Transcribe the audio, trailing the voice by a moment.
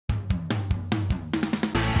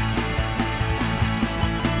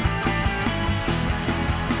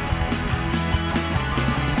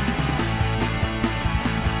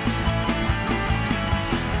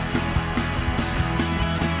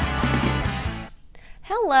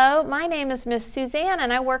Hello, my name is Miss Suzanne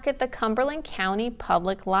and I work at the Cumberland County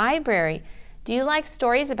Public Library. Do you like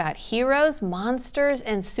stories about heroes, monsters,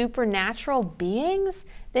 and supernatural beings?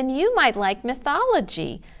 Then you might like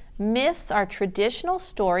mythology. Myths are traditional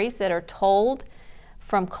stories that are told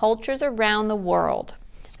from cultures around the world.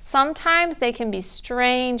 Sometimes they can be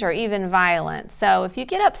strange or even violent, so if you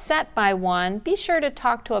get upset by one, be sure to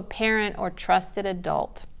talk to a parent or trusted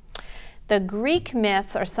adult. The Greek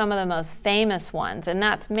myths are some of the most famous ones, and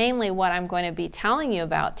that's mainly what I'm going to be telling you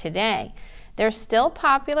about today. They're still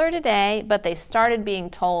popular today, but they started being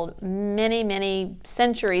told many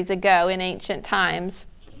centuries ago in ancient times.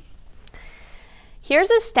 Here's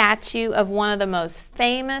a statue of one of the most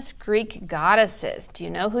famous Greek goddesses. Do you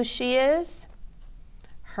know who she is?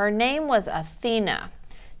 Her name was Athena.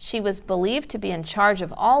 She was believed to be in charge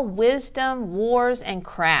of all wisdom, wars, and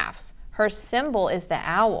crafts. Her symbol is the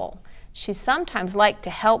owl. She sometimes liked to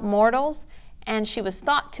help mortals, and she was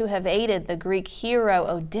thought to have aided the Greek hero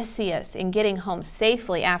Odysseus in getting home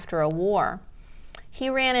safely after a war. He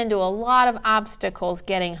ran into a lot of obstacles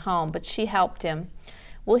getting home, but she helped him.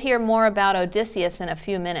 We'll hear more about Odysseus in a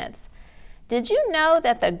few minutes. Did you know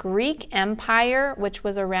that the Greek Empire, which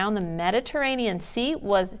was around the Mediterranean Sea,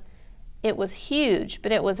 was huge,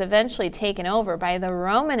 but it was eventually taken over by the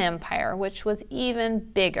Roman Empire, which was even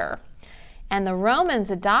bigger. And the Romans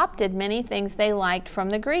adopted many things they liked from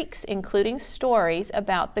the Greeks, including stories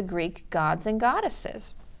about the Greek gods and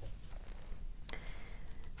goddesses.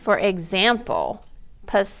 For example,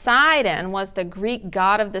 Poseidon was the Greek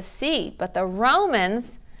god of the sea, but the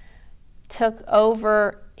Romans took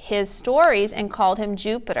over his stories and called him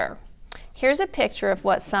Jupiter. Here's a picture of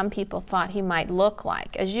what some people thought he might look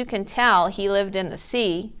like. As you can tell, he lived in the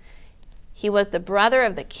sea. He was the brother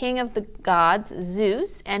of the king of the gods,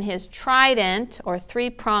 Zeus, and his trident, or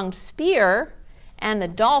three-pronged spear, and the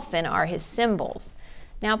dolphin are his symbols.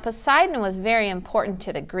 Now, Poseidon was very important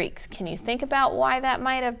to the Greeks. Can you think about why that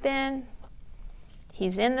might have been?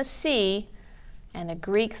 He's in the sea, and the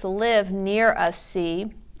Greeks live near a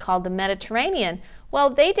sea called the Mediterranean. Well,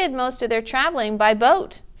 they did most of their traveling by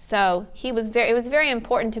boat, so it was very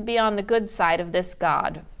important to be on the good side of this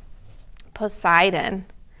god, Poseidon.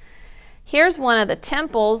 Here's one of the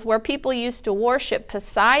temples where people used to worship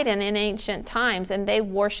Poseidon in ancient times, and they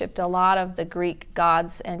worshipped a lot of the Greek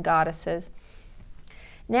gods and goddesses.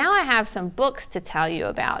 Now I have some books to tell you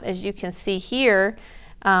about, as you can see here,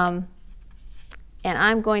 and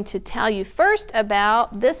I'm going to tell you first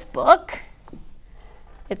about this book.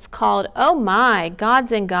 It's called Oh My,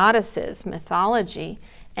 Gods and Goddesses, Mythology,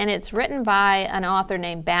 and it's written by an author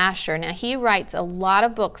named Basher. Now, he writes a lot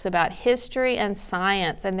of books about history and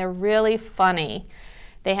science, and they're really funny.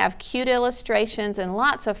 They have cute illustrations and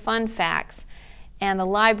lots of fun facts, and the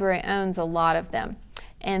library owns a lot of them.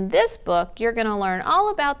 In this book, you're going to learn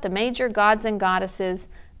all about the major gods and goddesses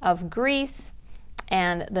of Greece,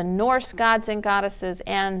 and the Norse gods and goddesses,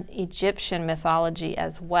 and Egyptian mythology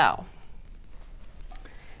as well.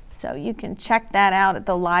 So you can check that out at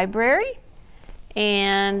the library.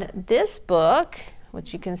 And this book,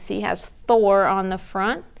 which you can see has Thor on the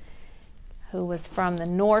front, who was from the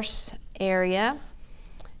Norse area.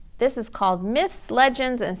 This is called Myths,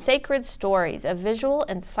 Legends, and Sacred Stories, a visual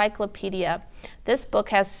encyclopedia. This book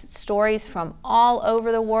has stories from all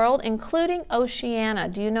over the world, including Oceania.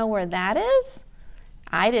 Do you know where that is?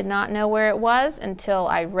 I did not know where it was until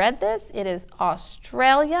I read this. It is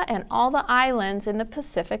Australia and all the islands in the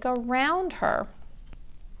Pacific around her.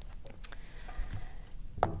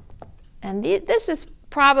 And this is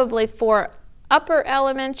probably for upper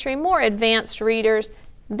elementary, more advanced readers.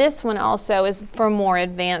 This one also is for more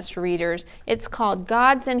advanced readers. It's called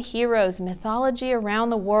Gods and Heroes, Mythology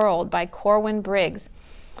Around the World by Corwin Briggs.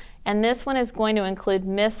 And this one is going to include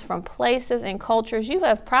myths from places and cultures you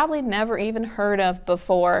have probably never even heard of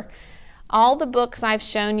before. All the books I've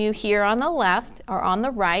shown you here on the left or on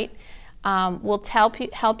the right will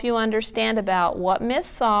help you understand about what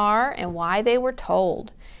myths are and why they were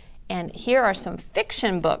told. And here are some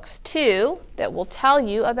fiction books too that will tell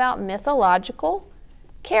you about mythological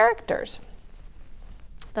characters.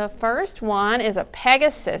 The first one is a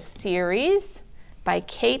Pegasus series by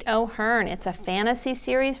Kate O'Hearn. It's a fantasy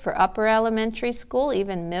series for upper elementary school,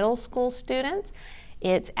 even middle school students.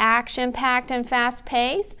 It's action-packed and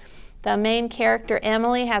fast-paced. The main character,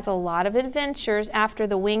 Emily, has a lot of adventures after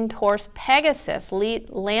the winged horse Pegasus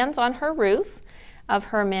lands on her roof of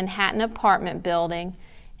her Manhattan apartment building.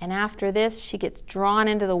 And after this, she gets drawn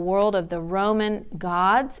into the world of the Roman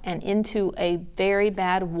gods and into a very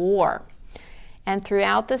bad war. And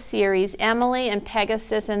throughout the series, Emily and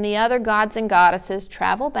Pegasus and the other gods and goddesses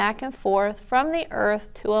travel back and forth from the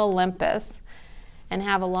earth to Olympus. and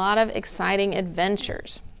have a lot of exciting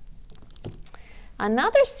adventures.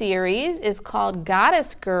 Another series is called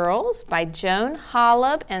Goddess Girls by Joan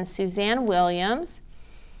Holub and Suzanne Williams.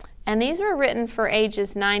 And these were written for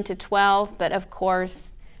ages 9 to 12, but of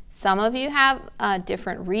course, some of you have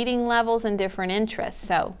different reading levels and different interests,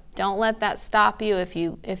 so don't let that stop you if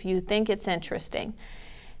you think it's interesting.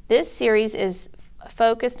 This series is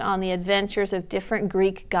focused on the adventures of different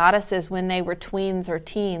Greek goddesses when they were tweens or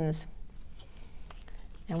teens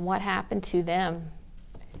and what happened to them.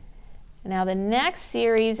 Now the next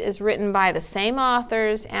series is written by the same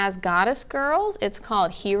authors as Goddess Girls. It's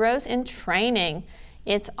called Heroes in Training.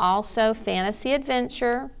 It's also fantasy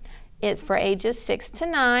adventure. It's for ages 6 to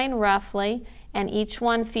 9 roughly, and each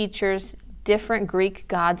one features different Greek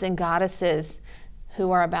gods and goddesses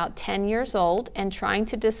who are about 10 years old and trying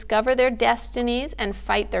to discover their destinies and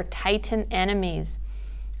fight their Titan enemies.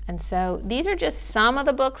 And so these are just some of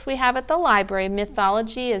the books we have at the library.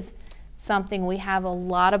 Mythology is something we have a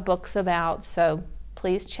lot of books about, so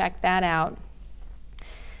please check that out.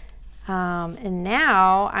 And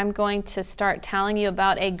now I'm going to start telling you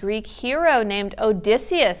about a Greek hero named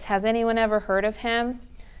Odysseus. Has anyone ever heard of him?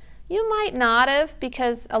 You might not have,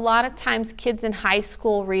 because a lot of times kids in high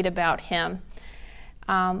school read about him.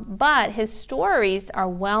 But his stories are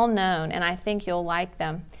well known, and I think you'll like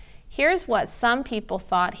them. Here's what some people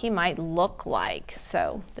thought he might look like.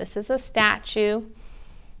 So this is a statue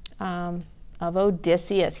of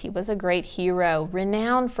Odysseus. He was a great hero,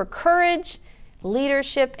 renowned for courage,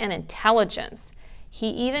 leadership, and intelligence. He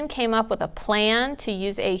even came up with a plan to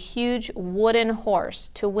use a huge wooden horse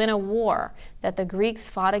to win a war that the Greeks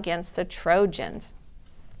fought against the Trojans.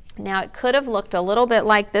 Now it could have looked a little bit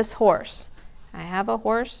like this horse. I have a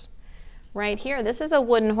horse right here. This is a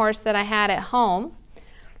wooden horse that I had at home.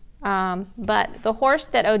 But the horse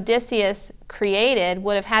that Odysseus created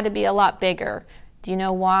would have had to be a lot bigger. Do you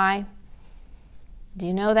know why? Do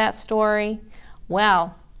you know that story?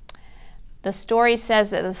 Well, the story says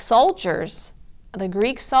that the soldiers, the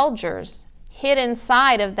Greek soldiers, hid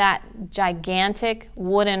inside of that gigantic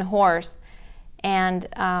wooden horse, and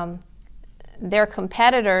their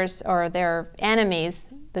competitors or their enemies,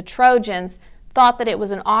 the Trojans, thought that it was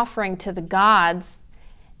an offering to the gods,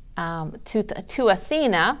 to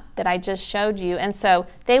Athena that I just showed you, and so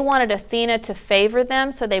they wanted Athena to favor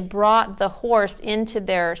them, so they brought the horse into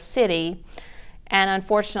their city, and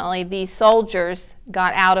unfortunately the soldiers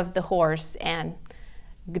got out of the horse and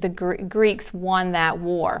the Greeks won that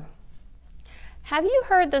war. Have you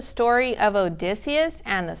heard the story of Odysseus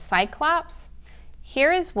and the Cyclops?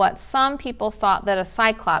 Here is what some people thought that a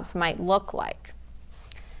Cyclops might look like.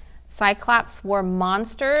 Cyclops were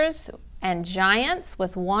monsters and giants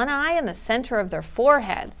with one eye in the center of their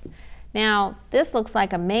foreheads. Now, this looks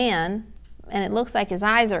like a man, and it looks like his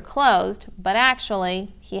eyes are closed, but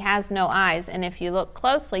actually he has no eyes, and if you look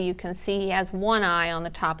closely you can see he has one eye on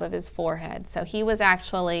the top of his forehead. So he was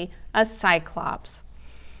actually a Cyclops.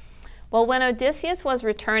 Well, when Odysseus was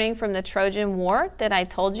returning from the Trojan War that I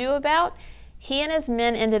told you about, he and his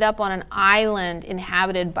men ended up on an island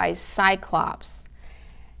inhabited by Cyclops.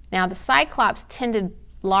 Now, the Cyclops tended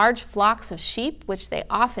large flocks of sheep, which they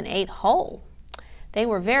often ate whole. They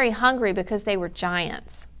were very hungry because they were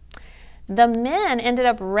giants. The men ended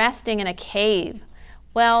up resting in a cave.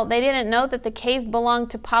 Well, they didn't know that the cave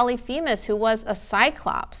belonged to Polyphemus, who was a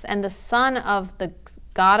Cyclops and the son of the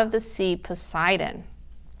god of the sea, Poseidon.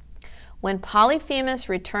 When Polyphemus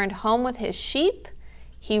returned home with his sheep,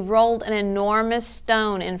 he rolled an enormous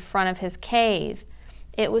stone in front of his cave.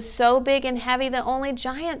 It was so big and heavy that only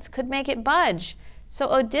giants could make it budge. So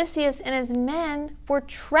Odysseus and his men were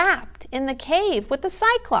trapped in the cave with the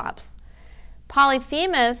Cyclops.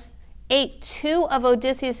 Polyphemus ate 2 of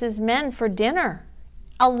Odysseus's men for dinner,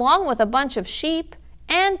 along with a bunch of sheep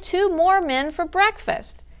and 2 more men for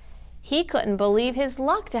breakfast. He couldn't believe his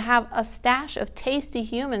luck to have a stash of tasty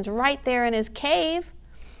humans right there in his cave.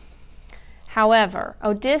 However,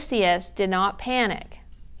 Odysseus did not panic.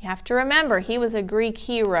 You have to remember, he was a Greek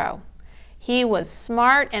hero. He was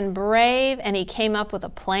smart and brave, and he came up with a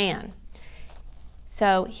plan.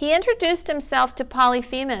 So he introduced himself to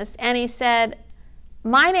Polyphemus, and he said,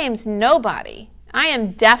 "My name's Nobody. I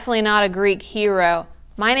am definitely not a Greek hero.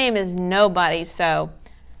 My name is Nobody, so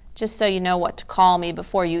just so you know what to call me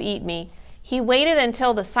before you eat me." He waited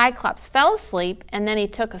until the Cyclops fell asleep, and then he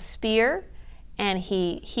took a spear, and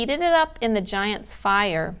he heated it up in the giant's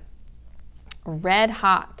fire, red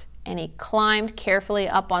hot. And he climbed carefully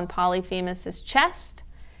up on Polyphemus's chest,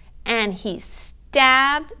 and he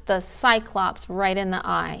stabbed the Cyclops right in the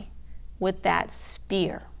eye with that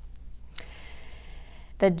spear.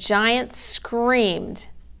 The giant screamed,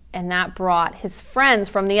 And that brought his friends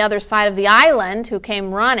from the other side of the island who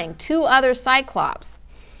came running, 2 other Cyclops.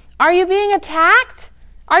 "Are you being attacked?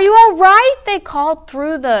 Are you all right?" they called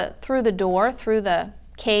through the door, through the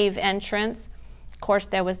cave entrance. Of course,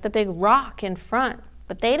 there was the big rock in front,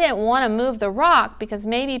 but they didn't want to move the rock because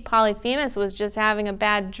maybe Polyphemus was just having a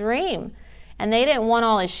bad dream, and they didn't want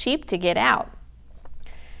all his sheep to get out.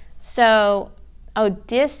 So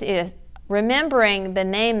Odysseus, remembering the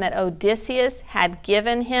name that Odysseus had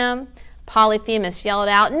given him, Polyphemus yelled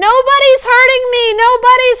out, "Nobody's hurting me!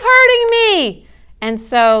 Nobody's hurting me!" And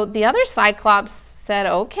so the other Cyclops said,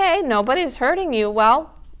 "Okay, nobody's hurting you."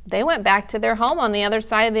 Well, they went back to their home on the other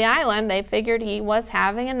side of the island. They figured he was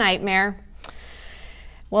having a nightmare.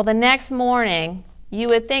 Well, the next morning, you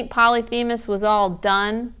would think Polyphemus was all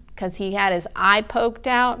done because he had his eye poked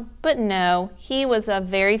out, but no, he was a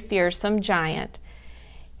very fearsome giant.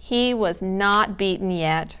 He was not beaten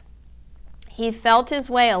yet. He felt his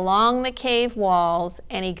way along the cave walls,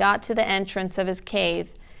 and he got to the entrance of his cave,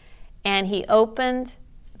 and he opened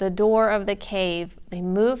the door of the cave. They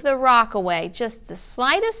moved the rock away just the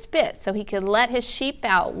slightest bit so he could let his sheep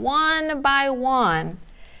out one by one,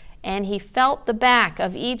 and he felt the back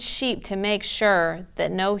of each sheep to make sure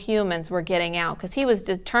that no humans were getting out, because he was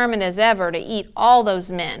determined as ever to eat all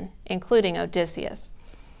those men, including Odysseus.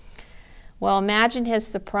 Well, imagine his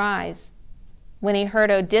surprise when he heard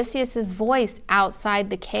Odysseus' voice outside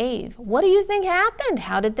the cave. What do you think happened?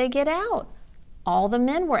 How did they get out? All the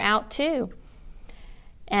men were out too.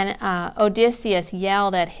 And Odysseus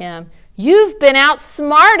yelled at him, "You've been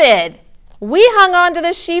outsmarted! We hung on to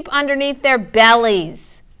the sheep underneath their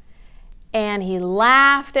bellies." And he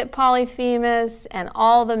laughed at Polyphemus, and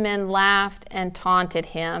all the men laughed and taunted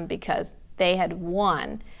him because they had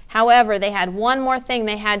won. However, they had one more thing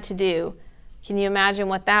they had to do. Can you imagine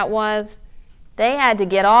what that was? They had to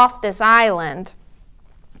get off this island.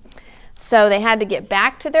 So they had to get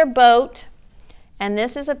back to their boat. And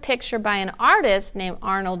this is a picture by an artist named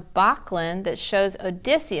Arnold Backlund that shows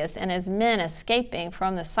Odysseus and his men escaping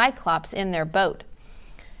from the Cyclops in their boat.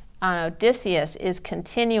 And Odysseus is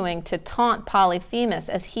continuing to taunt Polyphemus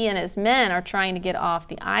as he and his men are trying to get off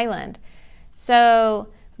the island. So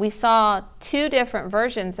we saw 2 different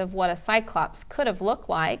versions of what a Cyclops could have looked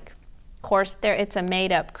like. Of course, it's a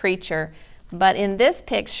made-up creature. But in this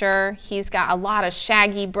picture, he's got a lot of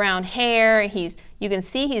shaggy brown hair. You can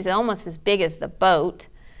see he's almost as big as the boat.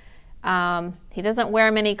 He doesn't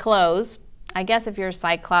wear many clothes. I guess if you're a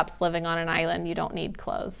Cyclops living on an island, you don't need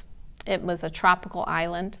clothes. It was a tropical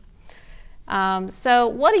island. So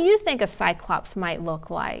what do you think a Cyclops might look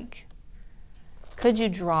like? Could you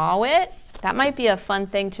draw it? That might be a fun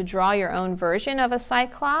thing to draw your own version of a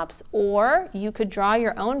Cyclops, or you could draw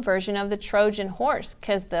your own version of the Trojan horse,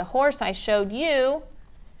 because the horse I showed you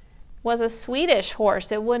was a Swedish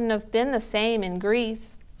horse. It wouldn't have been the same in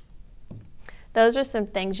Greece. Those are some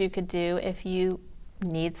things you could do if you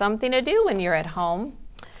need something to do when you're at home.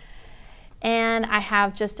 And I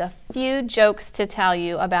have just a few jokes to tell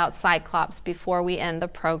you about Cyclops before we end the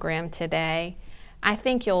program today. I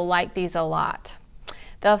think you'll like these a lot.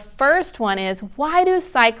 The first one is, why do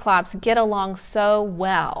Cyclops get along so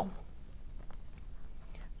well?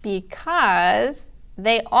 Because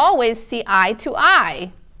they always see eye to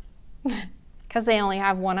eye, because they only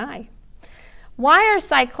have one eye. Why are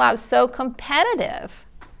Cyclops so competitive?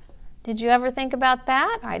 Did you ever think about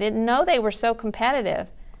that? I didn't know they were so competitive,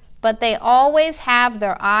 but they always have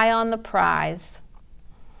their eye on the prize.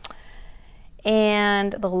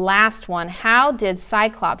 And the last one, how did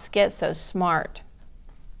Cyclops get so smart?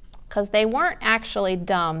 Because they weren't actually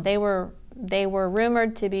dumb. They were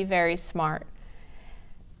rumored to be very smart.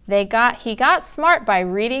 He got smart by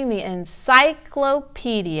reading the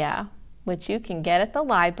encyclopedia, which you can get at the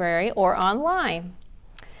library or online.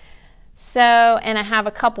 So, and I have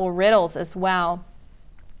a couple riddles as well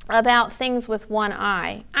about things with one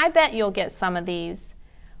eye. I bet you'll get some of these.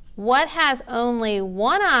 What has only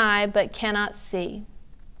one eye but cannot see?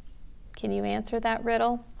 Can you answer that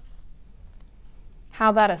riddle? How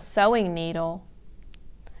about a sewing needle?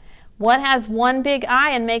 What has one big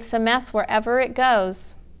eye and makes a mess wherever it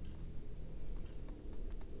goes?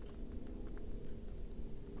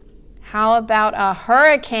 How about a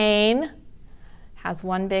hurricane? Has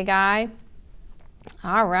one big eye.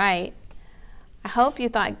 All right. I hope you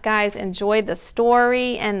guys enjoyed the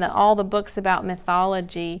story and all the books about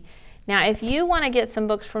mythology. Now, if you want to get some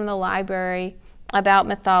books from the library about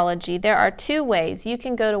mythology, there are 2 ways. You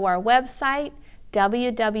can go to our website,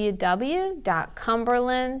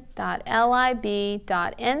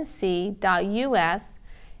 www.cumberland.lib.nc.us,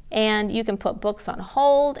 and you can put books on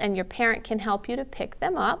hold, and your parent can help you to pick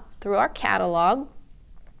them up through our catalog.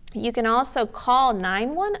 You can also call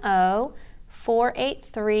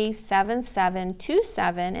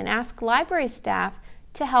 910-483-7727 and ask library staff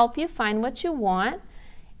to help you find what you want.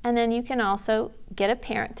 And then you can also get a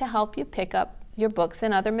parent to help you pick up your books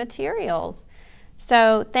and other materials.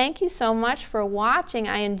 So thank you so much for watching.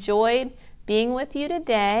 I enjoyed being with you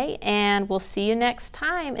today, and we'll see you next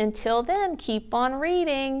time. Until then, keep on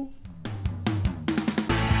reading.